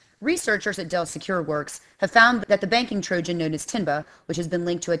Researchers at Dell SecureWorks have found that the banking Trojan known as Tinba, which has been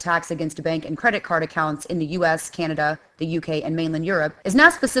linked to attacks against bank and credit card accounts in the US, Canada, the UK, and mainland Europe, is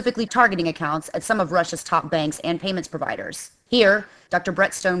now specifically targeting accounts at some of Russia's top banks and payments providers. Here, Dr.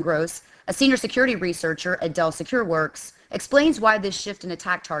 Brett Stone-Gross, a senior security researcher at Dell SecureWorks, explains why this shift in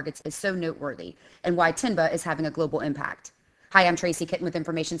attack targets is so noteworthy and why Tinba is having a global impact. Hi, I'm Tracy Kitten with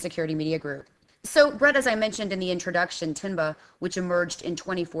Information Security Media Group. So, Brett, as I mentioned in the introduction, Tinba, which emerged in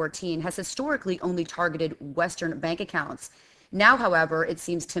 2014, has historically only targeted Western bank accounts. Now, however, it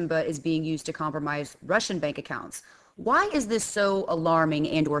seems Tinba is being used to compromise Russian bank accounts. Why is this so alarming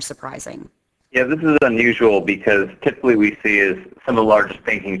and or surprising? Yeah, this is unusual because typically we see is some of the largest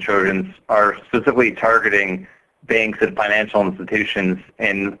banking Trojans are specifically targeting banks and financial institutions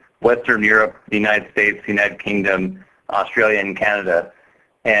in Western Europe, the United States, the United Kingdom, Australia, and Canada.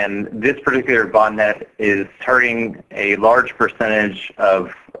 And this particular botnet is targeting a large percentage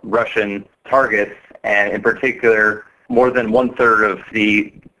of Russian targets, and in particular, more than 1/3 of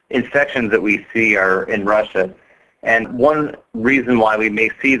the infections that we see are in Russia. And one reason why we may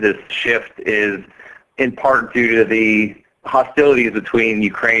see this shift is in part due to the hostilities between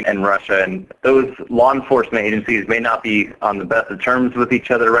Ukraine and Russia. And those law enforcement agencies may not be on the best of terms with each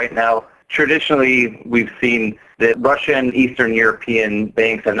other right now. Traditionally, we've seen that Russian Eastern European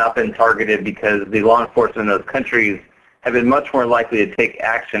banks have not been targeted because the law enforcement in those countries have been much more likely to take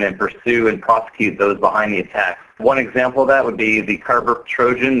action and pursue and prosecute those behind the attacks. One example of that would be the Karber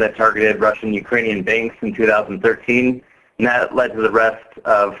Trojan that targeted Russian Ukrainian banks in 2013, and that led to the arrest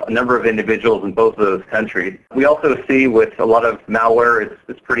of a number of individuals in both of those countries. We also see with a lot of malware,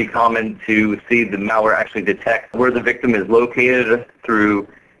 it's pretty common to see the malware actually detect where the victim is located through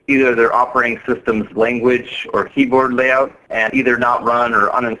either their operating system's language or keyboard layout, and either not run or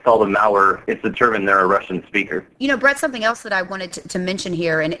uninstall the malware. It's determined they're a Russian speaker. You know, Brett, something else that I wanted to mention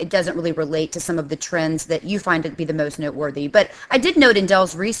here, and it doesn't really relate to some of the trends that you find to be the most noteworthy, but I did note in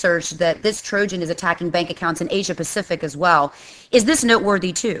Dell's research that this Trojan is attacking bank accounts in Asia Pacific as well. Is this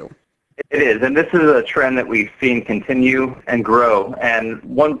noteworthy too? It is, and this is a trend that we've seen continue and grow. And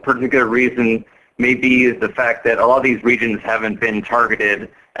one particular reason may be is the fact that a lot of these regions haven't been targeted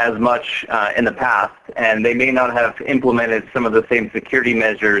as much in the past, and they may not have implemented some of the same security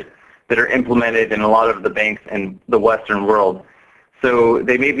measures that are implemented in a lot of the banks in the Western world. So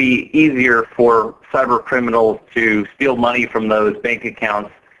they may be easier for cyber criminals to steal money from those bank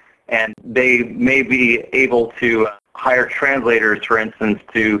accounts, and they may be able to hire translators, for instance,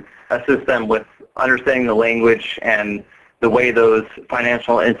 to assist them with understanding the language and the way those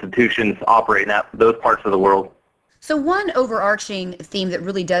financial institutions operate in those parts of the world. So one overarching theme that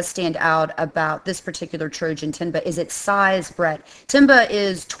really does stand out about this particular Trojan Tinba is its size, Brett. Tinba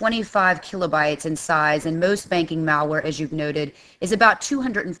is 25 kilobytes in size, and most banking malware, as you've noted, is about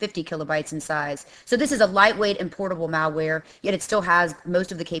 250 kilobytes in size. So this is a lightweight and portable malware, yet it still has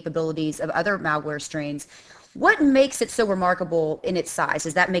most of the capabilities of other malware strains. What makes it so remarkable in its size?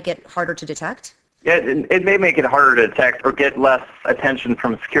 Does that make it harder to detect? Yeah, it may make it harder to detect or get less attention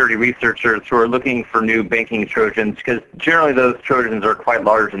from security researchers who are looking for new banking Trojans, because generally those Trojans are quite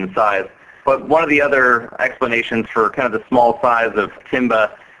large in size. But one of the other explanations for kind of the small size of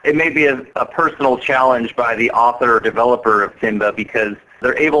Tinba, it may be a personal challenge by the author or developer of Tinba, because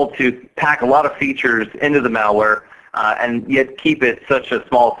they're able to pack a lot of features into the malware and yet keep it such a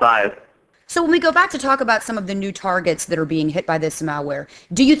small size. So when we go back to talk about some of the new targets that are being hit by this malware,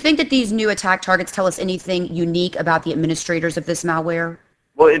 do you think that these new attack targets tell us anything unique about the administrators of this malware?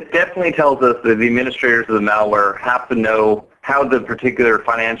 Well, it definitely tells us that the administrators of the malware have to know how the particular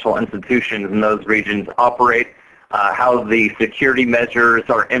financial institutions in those regions operate, how the security measures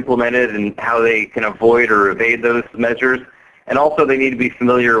are implemented, and how they can avoid or evade those measures. And also they need to be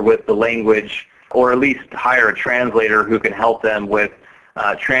familiar with the language, or at least hire a translator who can help them with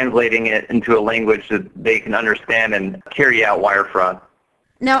translating it into a language that they can understand and carry out wire fraud.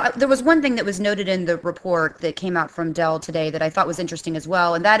 Now, there was one thing that was noted in the report that came out from Dell today that I thought was interesting as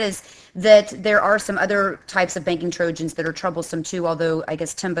well, and that is that there are some other types of banking Trojans that are troublesome too, although I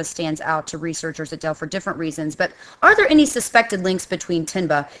guess Tinba stands out to researchers at Dell for different reasons. But are there any suspected links between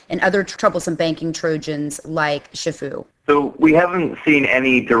Tinba and other troublesome banking Trojans like Shifu? So we haven't seen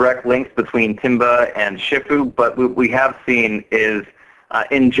any direct links between Tinba and Shifu, but what we have seen is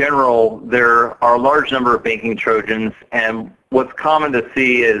in general, there are a large number of banking Trojans, and what's common to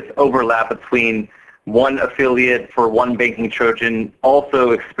see is overlap between one affiliate for one banking Trojan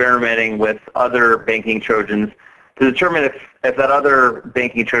also experimenting with other banking Trojans to determine if that other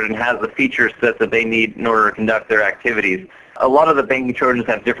banking Trojan has the feature set that they need in order to conduct their activities. A lot of the banking Trojans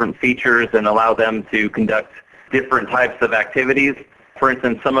have different features and allow them to conduct different types of activities. For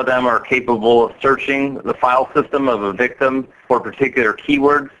instance, some of them are capable of searching the file system of a victim for particular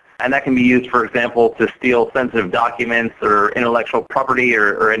keywords, and that can be used, for example, to steal sensitive documents or intellectual property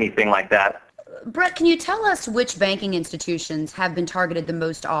or anything like that. Brett, can you tell us which banking institutions have been targeted the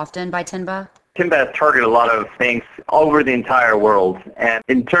most often by TINBA? TINBA has targeted a lot of banks all over the entire world. And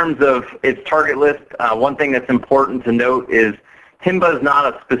in terms of its target list, one thing that's important to note is TINBA is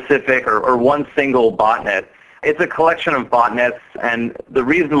not a specific or one single botnet. It's a collection of botnets, and the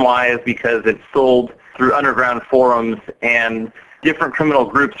reason why is because it's sold through underground forums, and different criminal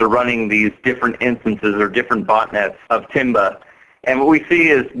groups are running these different instances or different botnets of TINBA. And what we see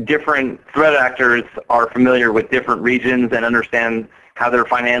is different threat actors are familiar with different regions and understand how their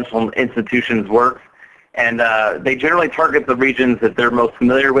financial institutions work. And they generally target the regions that they're most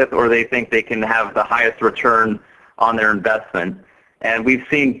familiar with, or they think they can have the highest return on their investment. And we've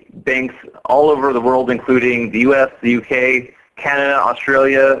seen banks all over the world, including the US, the UK, Canada,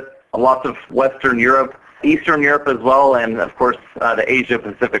 Australia, lots of Western Europe, Eastern Europe as well, and of course the Asia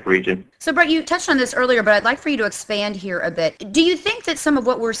Pacific region. So Brett, you touched on this earlier, but I'd like for you to expand here a bit. Do you think that some of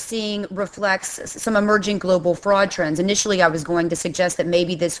what we're seeing reflects some emerging global fraud trends? Initially, I was going to suggest that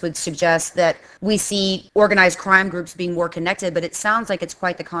maybe this would suggest that we see organized crime groups being more connected, but it sounds like it's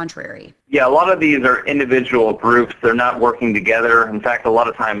quite the contrary. Yeah, a lot of these are individual groups. They're not working together. In fact, a lot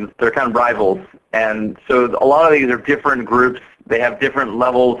of times they're kind of rivals. And so a lot of these are different groups. They have different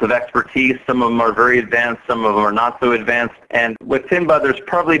levels of expertise. Some of them are very advanced, some of them are not so advanced. And with TINBA, there's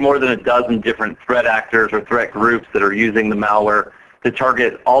probably more than a dozen different threat actors or threat groups that are using the malware to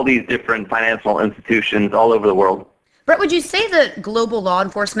target all these different financial institutions all over the world. Brett, would you say that global law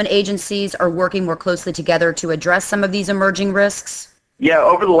enforcement agencies are working more closely together to address some of these emerging risks? Yeah,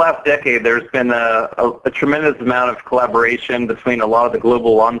 over the last decade, there's been a tremendous amount of collaboration between a lot of the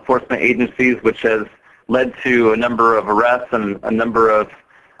global law enforcement agencies, which has led to a number of arrests and a number of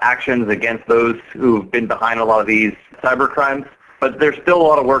actions against those who've been behind a lot of these cyber crimes. But there's still a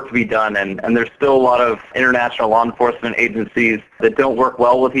lot of work to be done, and there's still a lot of international law enforcement agencies that don't work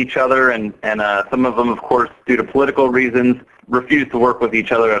well with each other, and some of them, of course, due to political reasons, refuse to work with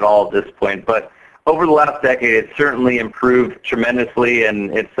each other at all at this point. But over the last decade, it's certainly improved tremendously,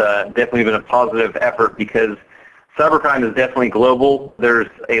 and it's definitely been a positive effort because cybercrime is definitely global. There's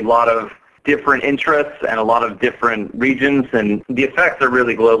a lot of different interests and a lot of different regions, and the effects are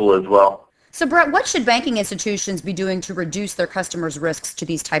really global as well. So Brett, what should banking institutions be doing to reduce their customers' risks to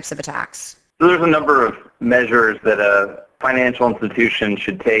these types of attacks? So there's a number of measures that a financial institution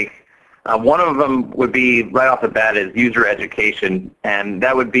should take. One of them would be, right off the bat, is user education, and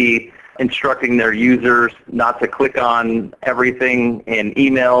that would be instructing their users not to click on everything in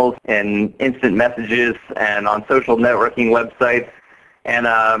emails and instant messages and on social networking websites. And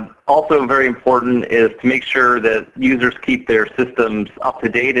also very important is to make sure that users keep their systems up to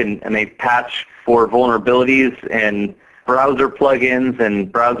date and they patch for vulnerabilities in browser plugins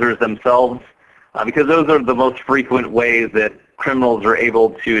and browsers themselves, because those are the most frequent ways that criminals are able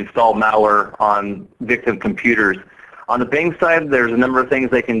to install malware on victim computers. On the bank side, there's a number of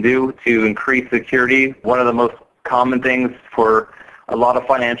things they can do to increase security. One of the most common things for a lot of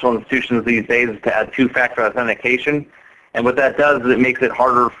financial institutions these days is to add two-factor authentication. And what that does is it makes it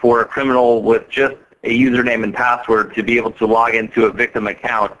harder for a criminal with just a username and password to be able to log into a victim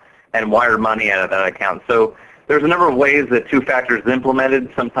account and wire money out of that account. So there's a number of ways that two-factor is implemented.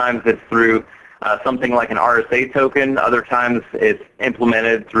 Sometimes it's through something like an RSA token. Other times it's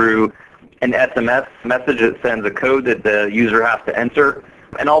implemented through an SMS message that sends a code that the user has to enter.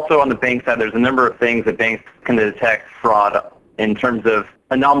 And also on the bank side, there's a number of things that banks can detect fraud in terms of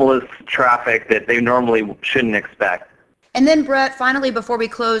anomalous traffic that they normally shouldn't expect. And then, Brett, finally, before we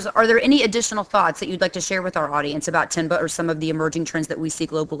close, are there any additional thoughts that you'd like to share with our audience about TINBA or some of the emerging trends that we see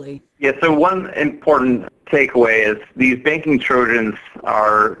globally? Yeah, so one important takeaway is these banking Trojans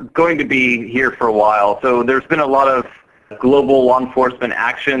are going to be here for a while. So there's been a lot of global law enforcement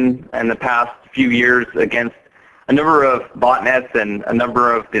action in the past few years against a number of botnets and a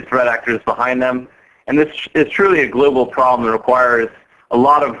number of the threat actors behind them. And this is truly a global problem that requires a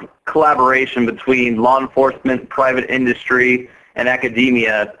lot of collaboration between law enforcement, private industry, and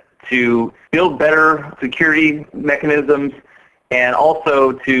academia to build better security mechanisms and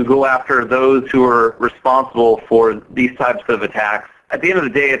also to go after those who are responsible for these types of attacks. At the end of the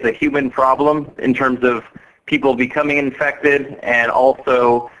day, it's a human problem in terms of people becoming infected and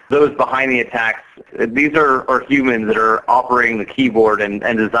also those behind the attacks. These are humans that are operating the keyboard and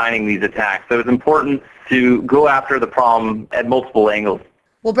designing these attacks. So it's important to go after the problem at multiple angles.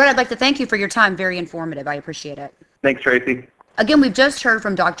 Well, Brett, I'd like to thank you for your time. Very informative. I appreciate it. Thanks, Tracy. Again, we've just heard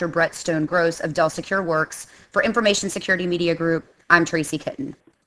from Dr. Brett Stone Gross of Dell Secure Works for Information Security Media Group. I'm Tracy Kitten.